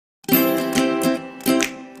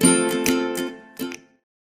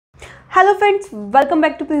Hello friends, welcome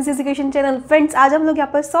back to Princy education channel. Friends, आज हम लोग यहाँ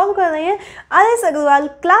पर सॉल्व कर रहे हैं RS Agarwal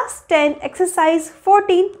class 10 exercise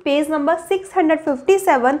 14 page number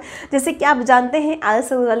 657। जैसे कि आप जानते हैं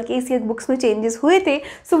RS अग्रवाल के इसी बुक्स में चेंजेस हुए थे,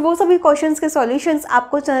 सो वो सभी क्वेश्चंस के सॉल्यूशंस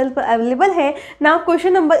आपको चैनल पर अवेलेबल है ना।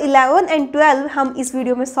 क्वेश्चन नंबर 11 एंड 12 हम इस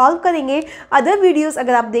वीडियो में सॉल्व करेंगे। अदर वीडियोज़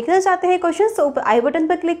अगर आप देखना चाहते हैं क्वेश्चन, तो ऊपर आई बटन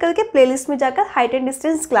पर क्लिक करके प्लेलिस्ट में जाकर हाइट एंड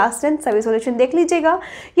डिस्टेंस क्लास 10 सभी सॉल्यूशन देख लीजिएगा,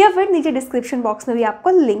 या फिर नीचे डिस्क्रिप्शन बॉक्स में भी आपको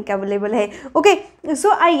लिंक अवेलेबल है। ओके,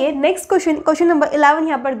 सो आइए नेक्स्ट क्वेश्चन नंबर 11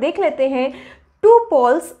 यहाँ पर देख लेते हैं। Two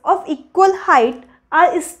poles of equal height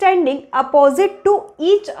are standing opposite to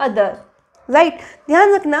each other. Right,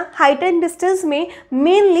 ध्यान रखना हाइट एंड डिस्टेंस में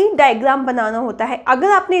मेनली डायग्राम बनाना होता है।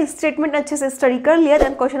 अगर आपने स्टेटमेंट अच्छे से स्टडी कर लिया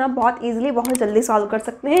देन क्वेश्चन आप बहुत इजीली बहुत जल्दी सॉल्व कर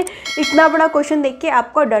सकते हैं। इतना बड़ा क्वेश्चन देख के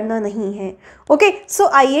आपको डरना नहीं है। ओके, सो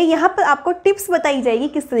आइए यहाँ पर आपको टिप्स बताई जाएगी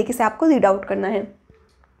किस तरीके से आपको रीड आउट करना है।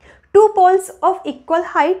 Two poles of equal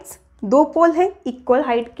Heights, दो पोल हैं इक्वल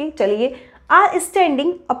हाइट के, चलिए, are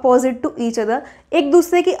standing opposite to each other, एक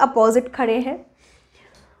दूसरे के अपोजिट खड़े हैं।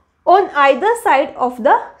 On either side of the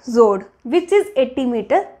road which is 80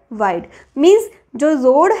 metre wide, means जो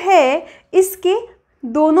रोड है इसके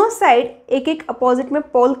दोनों साइड एक एक अपोजिट में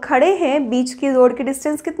पोल खड़े हैं। बीच की रोड की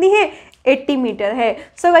डिस्टेंस कितनी है? 80 मीटर है।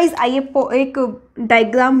 सो गाइज आइए एक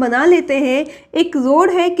डायग्राम बना लेते हैं। एक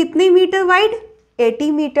रोड है कितने मीटर वाइड?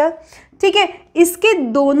 80 मीटर। ठीक है, इसके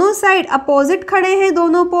दोनों साइड अपोजिट खड़े हैं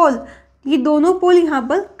दोनों पोल। ये दोनों पोल यहाँ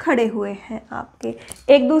पर खड़े हुए हैं आपके,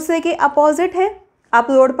 एक दूसरे के अपोजिट है। आप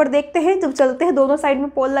रोड पर देखते हैं जब चलते हैं दोनों साइड में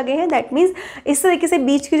पोल लगे हैं, दैट मीन्स इस तरीके से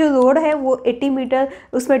बीच की जो रोड है वो 80 मीटर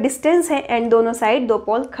उसमें डिस्टेंस है एंड दोनों साइड दो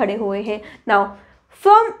पोल खड़े हुए हैं। Now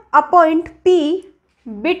from a point P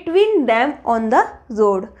between them on the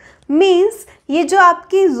road, means ये जो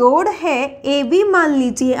आपकी रोड है ए बी मान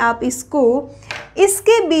लीजिए आप इसको,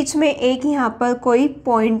 इसके बीच में एक यहाँ पर कोई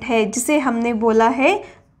पॉइंट है जिसे हमने बोला है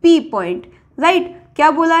P पॉइंट। राइट,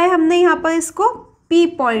 क्या बोला है हमने यहाँ पर? इसको P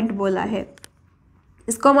पॉइंट बोला है।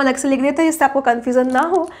 इसको हम अलग से लिख देते हैं जिससे आपको कन्फ्यूजन ना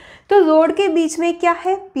हो। तो रोड के बीच में क्या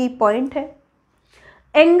है? P पॉइंट है।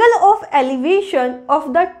 Angle of elevation of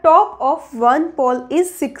the top of one pole is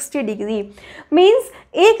 60 degree, means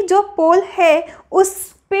एक जो पोल है उस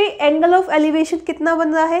पे एंगल ऑफ एलिवेशन कितना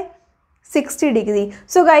बन रहा है? 60 डिग्री।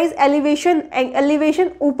 सो गाइज एलिवेशन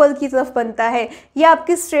ऊपर की तरफ बनता है। ये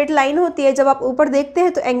आपकी स्ट्रेट लाइन होती है, जब आप ऊपर देखते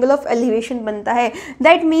हैं तो एंगल ऑफ एलिवेशन बनता है।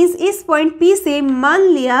 दैट मीन्स इस पॉइंट P से मान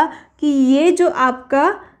लिया कि ये जो आपका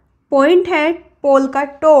पॉइंट है पोल का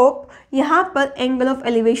टॉप, यहाँ पर एंगल ऑफ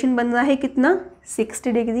एलिवेशन बन रहा है कितना? 60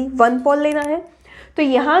 डिग्री। वन पोल लेना है तो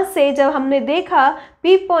यहाँ से जब हमने देखा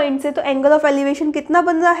P पॉइंट से तो एंगल ऑफ एलिवेशन कितना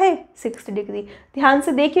बन रहा है? 60 डिग्री। ध्यान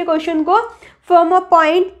से देखिए क्वेश्चन को। फ्रॉम अ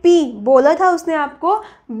पॉइंट P बोला था उसने आपको,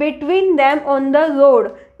 between them on the road,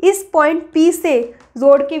 इस पॉइंट P से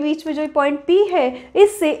रोड के बीच में जो पॉइंट P है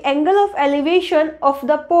इससे angle of elevation of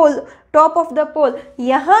the pole, top of the पोल,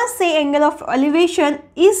 यहाँ से एंगल ऑफ एलिवेशन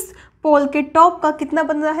इस पोल के टॉप का कितना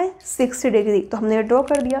बन रहा है? 60 डिग्री। तो हमने ड्रॉ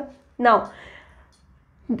कर दिया। Now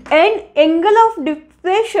and angle of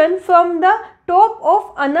depression from the top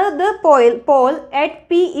of another pole at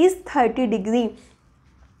P is 30 degree,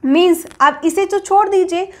 means आप इसे तो छोड़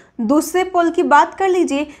दीजिए, दूसरे पोल की बात कर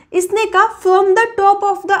लीजिए। इसने कहा from the top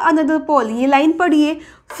of the another पोल, ये लाइन पढ़िए,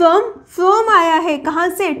 फ्रॉम आया है कहाँ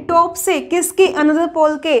से? टॉप से। किसके? अनदर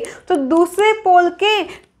पोल के। तो दूसरे पोल के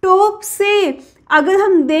टॉप से अगर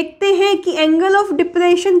हम देखते हैं कि एंगल ऑफ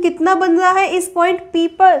डिप्रेशन कितना बन रहा है इस पॉइंट P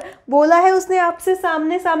पर, बोला है उसने आपसे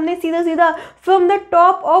सामने सामने सीधा सीधा, from the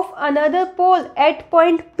top of another pole eight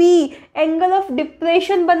point P angle of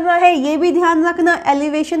depression बन रहा है। ये भी ध्यान रखना,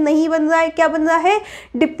 एलिवेशन नहीं बन रहा है, क्या बन रहा है?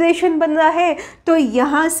 डिप्रेशन बन रहा है। तो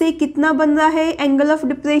यहाँ से कितना बन रहा है एंगल ऑफ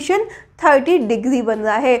डिप्रेशन? 30 डिग्री बन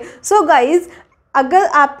रहा है। सो गाइज, अगर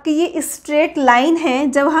आपकी ये स्ट्रेट लाइन है,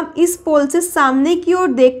 जब हम इस पोल से सामने की ओर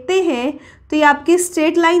देखते हैं तो ये आपकी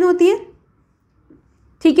स्ट्रेट लाइन होती है।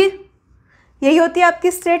 ठीक है, यही होती है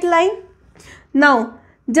आपकी स्ट्रेट लाइन। नाउ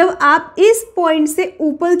जब आप इस पॉइंट से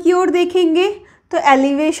ऊपर की ओर देखेंगे तो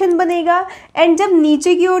एलिवेशन बनेगा एंड जब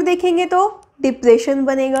नीचे की ओर देखेंगे तो डिप्रेशन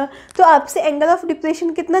बनेगा। तो आपसे एंगल ऑफ डिप्रेशन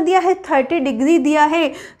कितना दिया है? 30 डिग्री दिया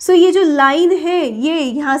है। सो ये जो लाइन है ये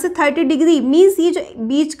यहाँ से 30 डिग्री, मीन्स ये जो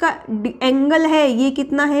बीच का एंगल है ये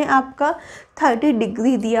कितना है आपका? 30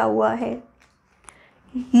 डिग्री दिया हुआ है।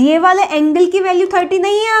 ये वाले एंगल की वैल्यू 30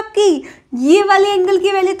 नहीं है आपकी, ये वाले एंगल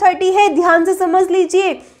की वैल्यू 30 है। ध्यान से समझ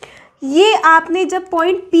लीजिए, ये आपने जब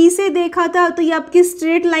पॉइंट पी से देखा था तो ये आपकी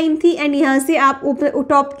स्ट्रेट लाइन थी एंड यहाँ से आप ऊपर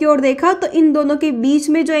टॉप की ओर देखा तो इन दोनों के बीच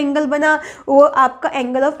में जो एंगल बना वो आपका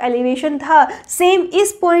एंगल ऑफ एलिवेशन था। सेम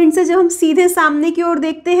इस पॉइंट से जब हम सीधे सामने की ओर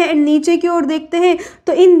देखते हैं एंड नीचे की ओर देखते हैं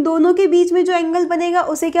तो इन दोनों के बीच में जो एंगल बनेगा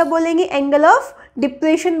उसे क्या बोलेंगे, एंगल ऑफ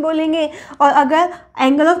डिप्रेशन बोलेंगे। और अगर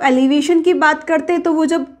एंगल ऑफ एलिवेशन की बात करते हैं तो वो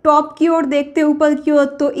जब टॉप की ओर देखते हैं ऊपर की ओर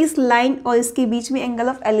तो इस लाइन और इसके बीच में एंगल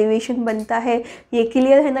ऑफ एलिवेशन बनता है। ये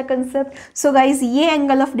क्लियर है ना कंसेप्ट। सो गाइज ये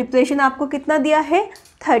एंगल ऑफ डिप्रेशन आपको कितना दिया है,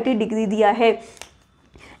 30 डिग्री दिया है।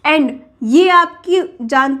 एंड ये आपकी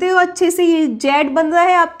जानते हो अच्छे से ये जेड बन रहा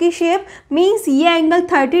है आपकी शेप, मीन्स ये एंगल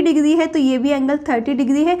 30 डिग्री है तो ये भी एंगल 30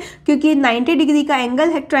 डिग्री है क्योंकि ये 90 डिग्री का एंगल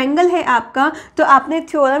है, ट्रायंगल है आपका। तो आपने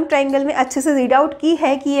थ्योरम ट्रायंगल में अच्छे से रीड आउट की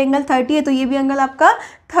है कि ये एंगल 30 है तो ये भी एंगल आपका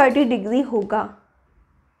 30 डिग्री होगा।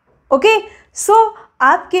 ओके, सो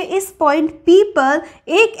आपके इस पॉइंट P पर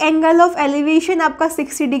एक एंगल ऑफ एलिवेशन आपका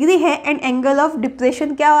 60 डिग्री है एंड एंगल ऑफ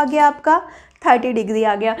डिप्रेशन क्या आ गया आपका, 30 डिग्री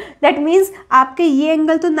आ गया। दैट मीन्स आपके ये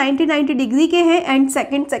एंगल तो 90 डिग्री के हैं एंड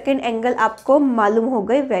सेकंड एंगल आपको मालूम हो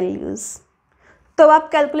गए वैल्यूज़। तो आप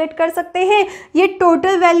कैलकुलेट कर सकते हैं। ये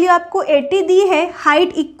टोटल वैल्यू आपको 80 दी है,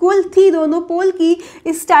 हाइट इक्वल थी दोनों पोल की,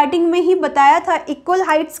 स्टार्टिंग में ही बताया था इक्वल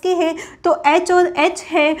हाइट्स के हैं तो h और h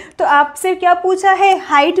है। तो आपसे क्या पूछा है,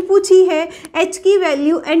 हाइट पूछी है, h की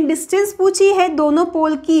वैल्यू एंड डिस्टेंस पूछी है दोनों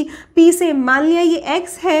पोल की P से। मान लिया ये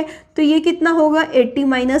x है तो ये कितना होगा 80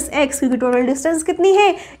 माइनस x, क्योंकि टोटल डिस्टेंस कितनी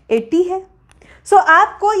है 80 है। सो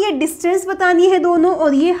आपको ये डिस्टेंस बतानी है दोनों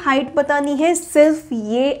और ये हाइट बतानी है, सिर्फ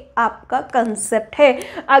ये आपका कंसेप्ट है।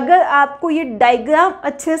 अगर आपको ये डायग्राम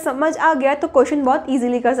अच्छे समझ आ गया तो क्वेश्चन बहुत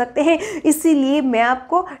इजीली कर सकते हैं, इसीलिए मैं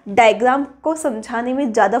आपको डायग्राम को समझाने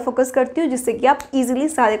में ज़्यादा फोकस करती हूँ जिससे कि आप इजीली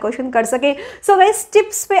सारे क्वेश्चन कर सकें। सो गाइस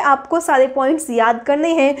टिप्स पे आपको सारे पॉइंट्स याद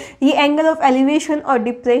करने हैं। ये एंगल ऑफ एलिवेशन और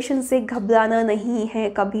डिप्रेशन से घबराना नहीं है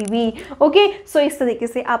कभी भी। ओके, सो इस तरीके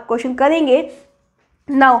से आप क्वेश्चन करेंगे।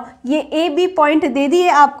 नाउ ये ए बी पॉइंट दे दिए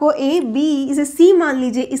आपको, ए बी, इसे सी मान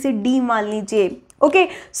लीजिए, इसे डी मान लीजिए। Okay,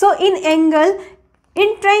 so in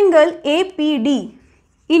triangle A P D,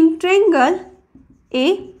 in triangle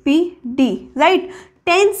A P D, right,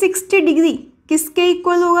 tan 60 degree किसके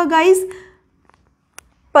इक्वल होगा गाइस,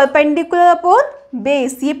 परपेंडिकुलर अपॉन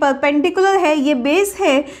बेस। ये परपेंडिकुलर है, ये बेस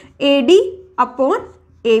है A D upon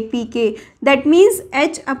A P के, that means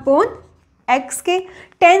h upon x के।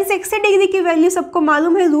 tan 60 degree की value सबको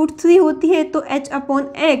मालूम है √3 होती है तो h upon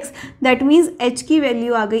x, that means h की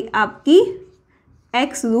वैल्यू आ गई आपकी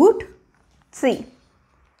x √3।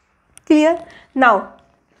 Clear. Now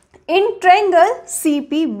in triangle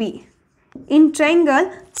CPB, in triangle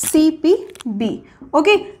CPB,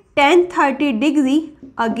 okay, tan 30 degree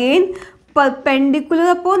again perpendicular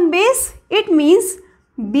upon base, it means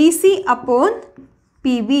BC upon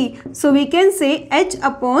PB, so we can say h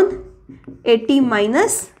upon 80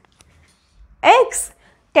 minus x।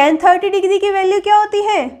 tan 30 degree की value क्या होती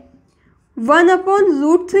है, 1 upon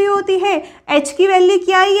 √3 होती है। h की value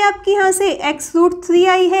क्या आई है आपकी, यहाँ से x √3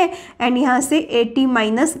 आई है एंड यहाँ से 80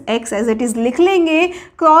 minus x as it is लिख लेंगे,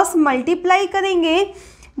 क्रॉस मल्टीप्लाई करेंगे।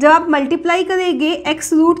 जब आप मल्टीप्लाई करेंगे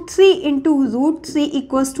x √3 into √3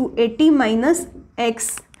 equals to 80 minus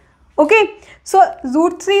x। Okay, सो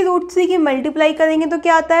 √3 की मल्टीप्लाई करेंगे तो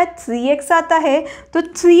क्या आता है, 3x आता है। तो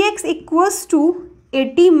 3x equals to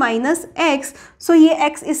 80 minus x, सो ये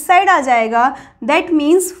x इस साइड आ जाएगा, that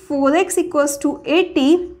means 4x equals to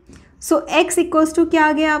 80, so x equals to क्या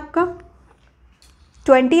आ गया आपका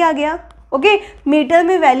 20 आ गया। ओके, मीटर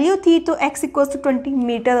में वैल्यू थी तो x इक्वल्स टू 20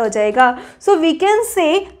 मीटर हो जाएगा। सो वी कैन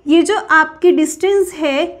से ये जो आपकी डिस्टेंस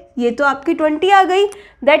है ये तो आपकी 20 आ गई,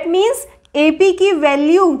 दैट मीन्स AP की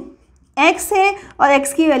वैल्यू x है और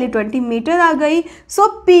x की वैल्यू 20 मीटर आ गई। सो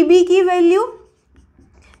PB की वैल्यू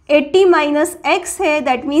 80 माइनस x है,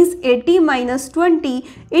 that means 80 minus 20,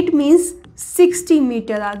 it means 60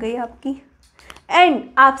 metre आ गई आपकी। एंड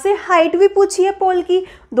आपसे हाइट भी पूछी है पोल की,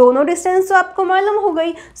 दोनों डिस्टेंस तो आपको मालूम हो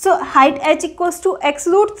गई। So height h equals to x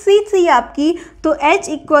 √3 थी आपकी, तो h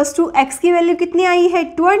इक्वल्स टू x की वैल्यू कितनी आई है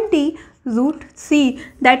 20 √3,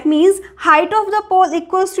 that means height of the pole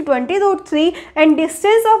equals to 20 √3 and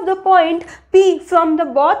distance of the point P from the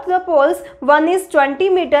both the poles, one is 20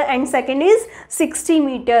 meter and second is 60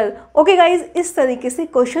 meter. Okay guys, इस तरीके से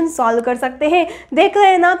question solve कर सकते हैं। देख रहे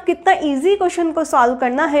हैं ना आप कितना इजी क्वेश्चन को सॉल्व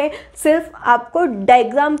करना है, सिर्फ आपको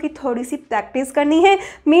डायग्राम की थोड़ी सी प्रैक्टिस करनी है।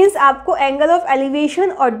 मीन्स आपको एंगल ऑफ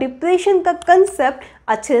एलिवेशन और डिप्रेशन का कंसेप्ट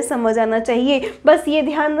अच्छे से समझ आना चाहिए। बस ये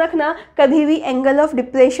ध्यान रखना, कभी भी एंगल ऑफ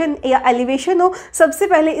डिप्रेशन या एलिवेशन हो, सबसे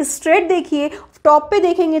पहले स्ट्रेट देखिए, टॉप पे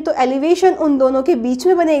देखेंगे तो एलिवेशन उन दोनों के बीच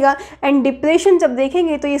में बनेगा, एंड डिप्रेशन जब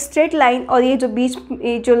देखेंगे तो ये स्ट्रेट लाइन और ये जो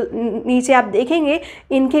नीचे आप देखेंगे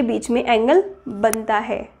इनके बीच में एंगल बनता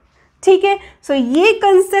है। ठीक है, सो ये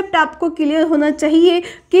कंसेप्ट आपको क्लियर होना चाहिए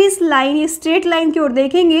कि इस लाइन, ये स्ट्रेट लाइन की ओर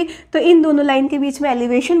देखेंगे तो इन दोनों लाइन के बीच में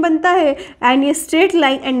एलिवेशन बनता है, एंड ये स्ट्रेट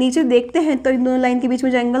लाइन एंड नीचे देखते हैं तो इन दोनों लाइन के बीच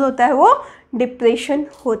में जो एंगल होता है वो डिप्रेशन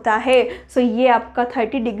होता है। सो ये आपका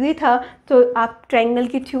 30 डिग्री था, तो आप ट्रायंगल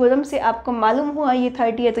की थ्योरम से आपको मालूम हुआ ये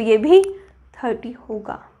 30 है तो ये भी 30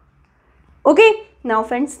 होगा। Okay, now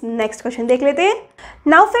friends next question देख लेते हैं।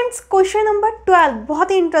 नाउ फ्रेंड्स क्वेश्चन नंबर 12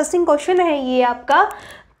 बहुत ही इंटरेस्टिंग क्वेश्चन है ये आपका।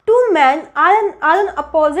 2 men are on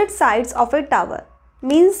opposite sides of a tower,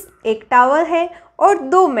 means एक टावर है और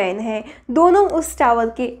 2 मैन हैं, दोनों उस टावर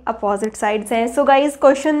के अपोजिट साइड्स हैं। सो गाइस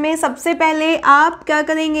क्वेश्चन में सबसे पहले आप क्या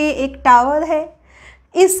करेंगे, एक टावर है,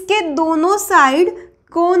 इसके दोनों साइड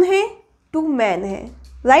कौन है, 2 मैन है,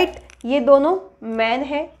 राइट, ये दोनों मैन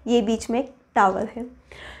है, ये बीच में एक टावर है।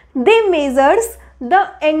 They measures the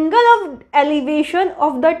angle of elevation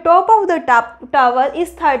of the top of the tower is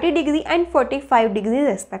 30 degree and 45 degree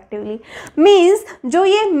respectively. Means जो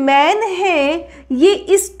ये मैन है ये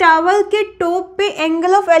इस टावर के टॉप पे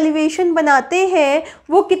एंगल ऑफ एलिवेशन बनाते हैं,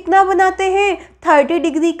 वो कितना बनाते हैं, 30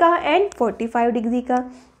 डिग्री का एंड 45 डिग्री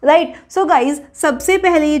का, राइट। सो गाइज सबसे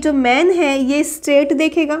पहले ये जो मैन है ये स्ट्रेट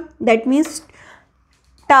देखेगा, दैट मीन्स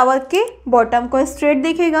टावर के बॉटम को स्ट्रेट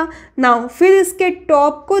देखेगा। नाउ फिर इसके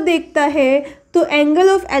टॉप को देखता है तो angle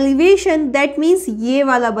of elevation that means ये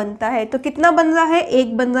वाला बनता है, तो कितना बन रहा है,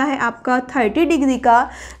 एक बन रहा है आपका 30 डिग्री का।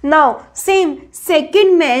 नाउ सेम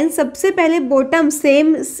सेकंड मैन सबसे पहले बॉटम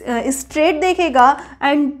सेम स्ट्रेट देखेगा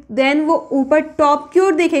एंड देन वो ऊपर टॉप की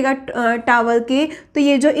ओर देखेगा टावर के, तो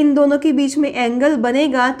ये जो इन दोनों के बीच में एंगल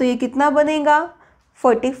बनेगा तो ये कितना बनेगा,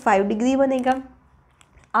 45 डिग्री बनेगा।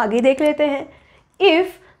 आगे देख लेते हैं।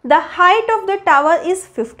 If the height of the tower is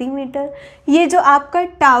 50 metre, ये जो आपका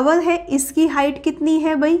टावर है इसकी हाइट कितनी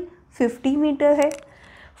है भाई, 50 मीटर है।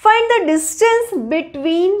 Find the distance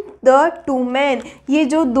between the 2 man, ये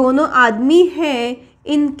जो दोनों आदमी हैं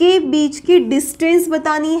इनके बीच की डिस्टेंस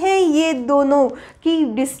बतानी है, ये दोनों की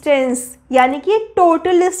डिस्टेंस यानी कि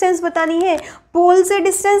टोटल डिस्टेंस बतानी है, पोल से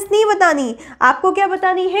डिस्टेंस नहीं बतानी, आपको क्या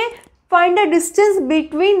बतानी है, find the distance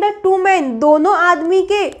between the 2 man, दोनों आदमी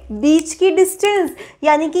के बीच की डिस्टेंस,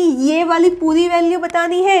 यानी कि ये वाली पूरी वैल्यू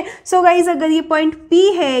बतानी है। सो गाइज अगर ये पॉइंट P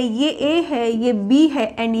है, ये A है, ये B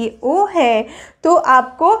है एंड ये O है, तो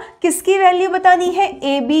आपको किसकी वैल्यू बतानी है,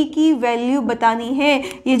 AB की वैल्यू बतानी है,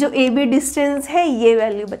 ये जो AB डिस्टेंस है ये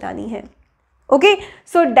वैल्यू बतानी है। ओके,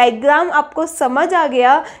 सो डायग्राम आपको समझ आ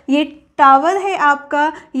गया। ये टावर है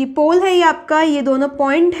आपका, ये पोल है ये आपका, ये दोनों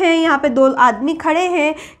पॉइंट हैं, यहाँ पे 2 आदमी खड़े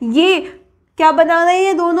हैं, ये क्या बना रहे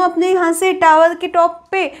हैं दोनों अपने यहाँ से टावर के टॉप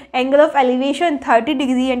पे, angle of elevation 30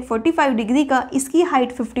 degree and 45 degree का, इसकी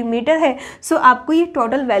हाइट 50 मीटर है। सो आपको ये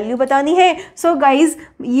टोटल वैल्यू बतानी है। सो गाइज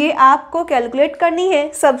ये आपको कैलकुलेट करनी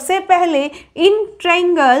है। सबसे पहले इन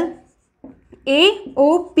ट्रायंगल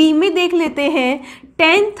AOP में देख लेते हैं,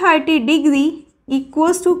 tan 30 डिग्री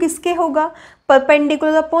इक्वल्स टू किसके होगा,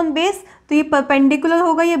 परपेंडिकुलर अपॉन बेस, तो ये परपेंडिकुलर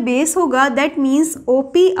होगा, ये बेस होगा, that means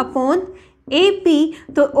OP upon AP,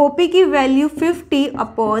 तो OP की value 50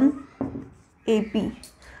 upon AP।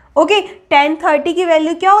 Okay, tan 30 की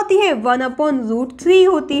वैल्यू क्या होती है, 1/√3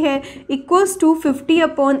 होती है, equals to 50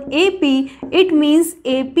 upon AP, it means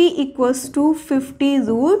AP equals to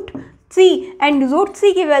 50√3 and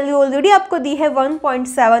 √3 की वैल्यू ऑलरेडी आपको दी है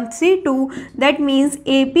 1.732, that means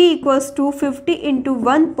AP equals to 50 into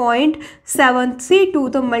 1.732,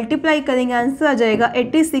 तो मल्टीप्लाई करेंगे आंसर आ जाएगा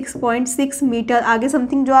 86.6 मीटर। आगे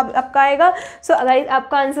समथिंग जो आपका आएगा, सो अगर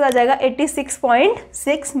आपका आंसर आ जाएगा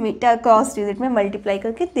 86.6 मीटर, क्रॉस डिजिट में मल्टीप्लाई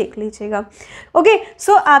करके देख लीजिएगा। ओके,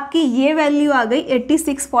 सो आपकी ये वैल्यू आ गई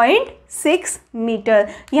 86.6 मीटर।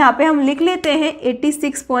 यहाँ पे हम लिख लेते हैं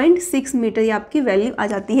 86.6 मीटर, ये आपकी वैल्यू आ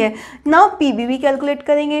जाती है। नाउ PB भी कैलकुलेट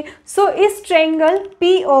करेंगे। सो इस ट्रायंगल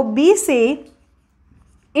POB से,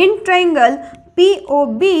 in triangle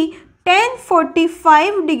POB tan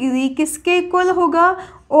 45 degree किसके इक्वल होगा,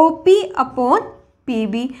 OP upon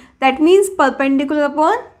PB, that means perpendicular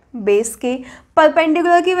upon base के।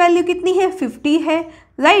 परपेंडिकुलर की वैल्यू कितनी है, 50 है,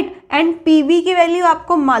 राइट, एंड PB की वैल्यू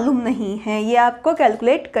आपको मालूम नहीं है, ये आपको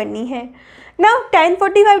कैलकुलेट करनी है। नाउ tan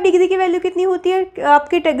 45 डिग्री की वैल्यू कितनी होती है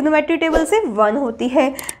आपकी ट्रिग्नोमेट्री टेबल से, 1 होती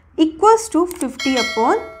है, इक्वल्स टू 50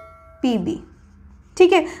 अपॉन PB।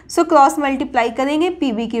 ठीक है, सो क्रॉस मल्टीप्लाई करेंगे,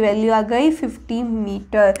 PB की वैल्यू आ गई 50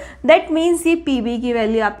 मीटर, दैट मीन्स ये PB की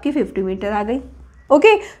वैल्यू आपकी 50 मीटर आ गई।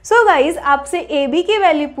 ओके, सो गाइज आपसे AB की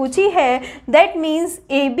वैल्यू पूछी है, that means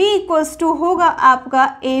AB equals to होगा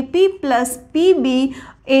आपका AP प्लस PB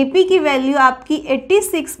AP की वैल्यू आपकी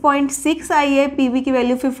 86.6 आई है, PB की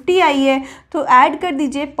वैल्यू 50 आई है, तो ऐड कर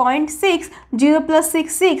दीजिए 0.6, 0 + 6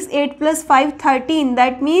 6, 8 + 5 13,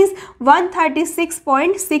 दैट मीन्स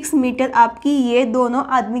 136.6 मीटर आपकी ये दोनों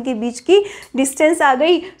आदमी के बीच की डिस्टेंस आ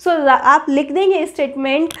गई। सो आप लिख देंगे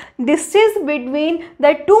statement, distance between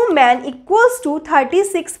the two man equals to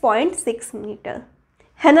 36.6 metre,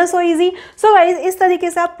 है ना। So easy. सो गाइज इस तरीके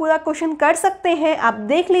से आप पूरा क्वेश्चन कर सकते हैं। आप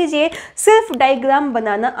देख लीजिए, सिर्फ डायग्राम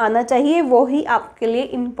बनाना आना चाहिए, वो ही आपके लिए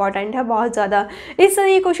इम्पॉर्टेंट है बहुत ज़्यादा। इस तरह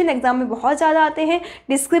के क्वेश्चन एग्जाम में बहुत ज़्यादा आते हैं।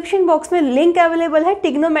 डिस्क्रिप्शन बॉक्स में लिंक अवेलेबल है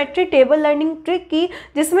ट्रिग्नोमेट्री टेबल लर्निंग ट्रिक की,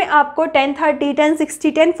 जिसमें आपको 1030,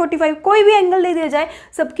 1060, 1045 कोई भी एंगल दे दिया जाए,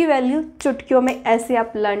 सबकी वैल्यू चुटकियों में ऐसे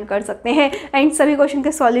आप लर्न कर सकते हैं। एंड सभी क्वेश्चन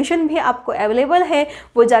के सॉल्यूशन भी आपको अवेलेबल है,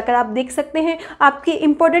 वो जाकर आप देख सकते हैं। आपके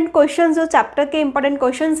इंपॉर्टेंट क्वेश्चन, जो चैप्टर के इंपॉर्टेंट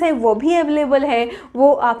क्वेश्चंस हैं वो भी अवेलेबल है,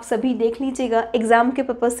 वो आप सभी देख लीजिएगा, एग्जाम के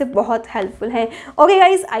पर्पज से बहुत हेल्पफुल है। ओके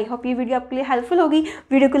गाइज, आई होप ये वीडियो आपके लिए हेल्पफुल होगी।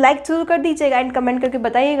 वीडियो को लाइक जरूर कर दीजिएगा एंड कमेंट करके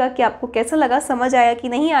बताइएगा कि आपको कैसा लगा, समझ आया कि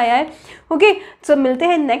नहीं आया है। ओके, सो मिलते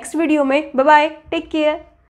हैं नेक्स्ट वीडियो में। Bye bye, take care.